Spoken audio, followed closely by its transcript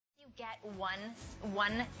get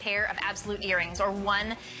one pair of absolute earrings or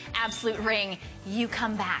one absolute ring, you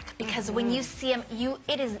come back because when you see them,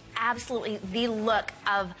 it is absolutely the look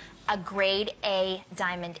of a grade A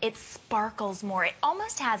diamond. It sparkles more. It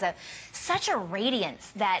almost has such a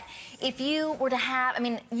radiance that if you were to have, I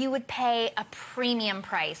mean, you would pay a premium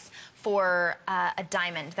price for a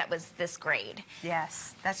diamond that was this grade.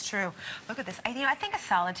 Yes, that's true. Look at this. I think a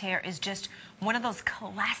solitaire is just one of those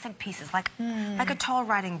classic pieces, like a tall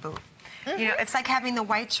riding boot. You know, it's like having the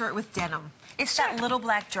white shirt with denim. It's that little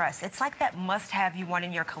black dress. It's like that must-have you want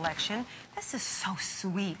in your collection. This is so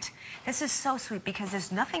sweet. This is so sweet because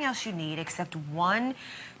there's nothing else you need except one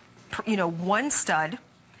stud,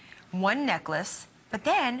 one necklace. But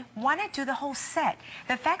then, why not do the whole set?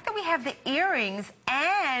 The fact that we have the earrings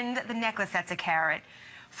and the necklace that's a carat,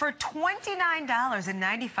 for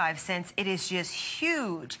 $29.95, it is just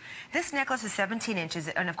huge. This necklace is 17 inches,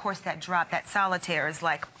 and of course that drop, that solitaire is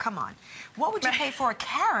like, come on. What would you pay for a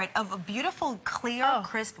carat of a beautiful, clear,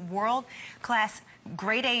 crisp, world-class,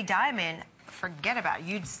 grade A diamond? Forget about it.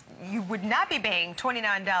 You would not be paying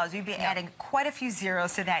 $29. You'd be adding quite a few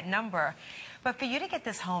zeros to that number. But for you to get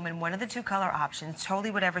this home in one of the two color options,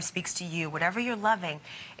 totally whatever speaks to you, whatever you're loving,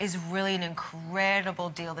 is really an incredible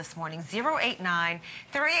deal this morning.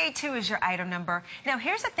 089-382 is your item number. Now,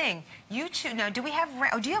 here's the thing. You choose. Now, do you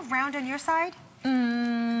have round on your side?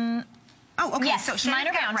 Oh, okay. Yes, so mine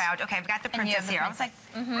are round. Okay, I've got the princess here. I was like,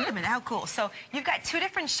 wait a minute, how cool. So you've got two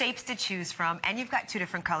different shapes to choose from, and you've got two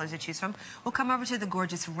different colors to choose from. We'll come over to the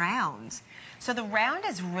gorgeous rounds. So the round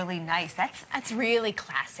is really nice. That's really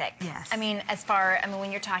classic. Yes. I mean,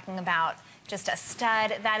 when you're talking about just a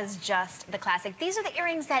stud, that is just the classic. These are the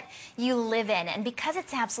earrings that you live in, and because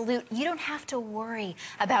it's absolute, you don't have to worry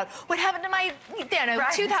about what happened to my,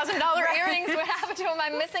 $2,000 earrings. What happened to them?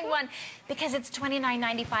 I'm missing one. Because it's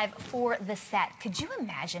 $29.95 for the set. Could you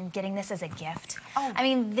imagine getting this as a gift? Oh, I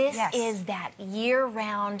mean, this is that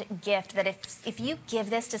year-round gift that if you give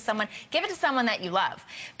this to someone, give it to someone that you love,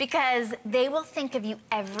 because they will think of you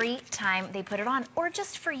every time they put it on, or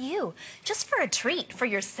just for you, just for a treat for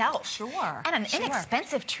yourself. Sure. And an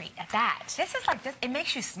inexpensive treat at that. This is like this. It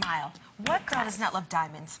makes you smile. What girl does not love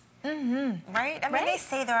diamonds? Right? I mean, they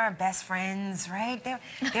say they're our best friends, right?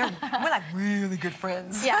 We're like really good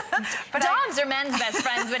friends. Yeah. But dogs are men's best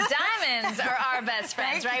friends, but diamonds are our best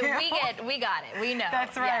friends, right? We got it. We know.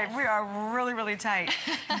 That's right. Yes. We are really, really tight.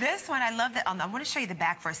 This one, I love that. I want to show you the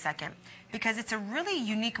back for a second because it's a really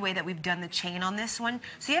unique way that we've done the chain on this one.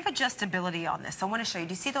 So you have adjustability on this. So I want to show you.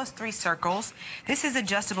 Do you see those three circles? This is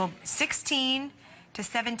adjustable 16 to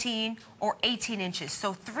 17 or 18 inches.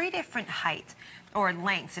 So three different heights or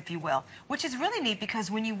lengths, if you will, which is really neat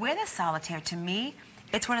because when you wear the solitaire, to me,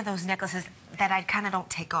 it's one of those necklaces that I kind of don't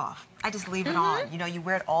take off. I just leave it on. You know, you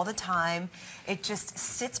wear it all the time. It just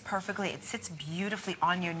sits perfectly. It sits beautifully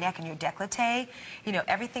on your neck and your décolleté. You know,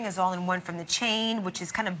 everything is all in one from the chain, which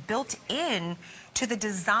is kind of built in to the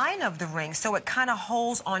design of the ring. So it kind of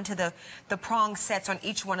holds onto the prong sets on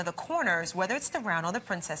each one of the corners, whether it's the round or the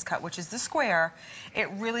princess cut, which is the square. It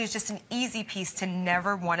really is just an easy piece to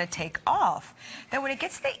never want to take off. Then when it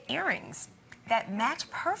gets to the earrings, that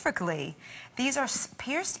match perfectly. These are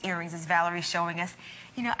pierced earrings, as Valerie's showing us.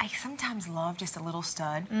 You know, I sometimes love just a little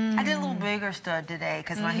stud. I did a little bigger stud today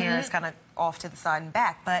because my hair is kind of off to the side and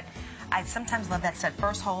back, but I sometimes love that stud.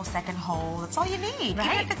 First hole, second hole, that's all you need.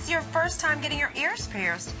 Right? Even if it's your first time getting your ears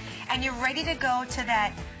pierced and you're ready to go to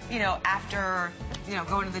that, after,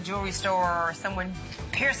 going to the jewelry store or someone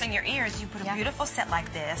piercing your ears, you put a beautiful set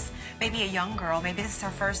like this. Maybe a young girl, maybe this is her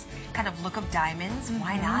first kind of look of diamonds.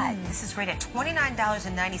 Why not? This is great at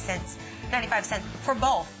 $29.95 for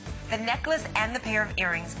both the necklace and the pair of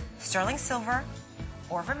earrings, sterling silver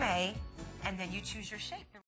or vermeil, and then you choose your shape.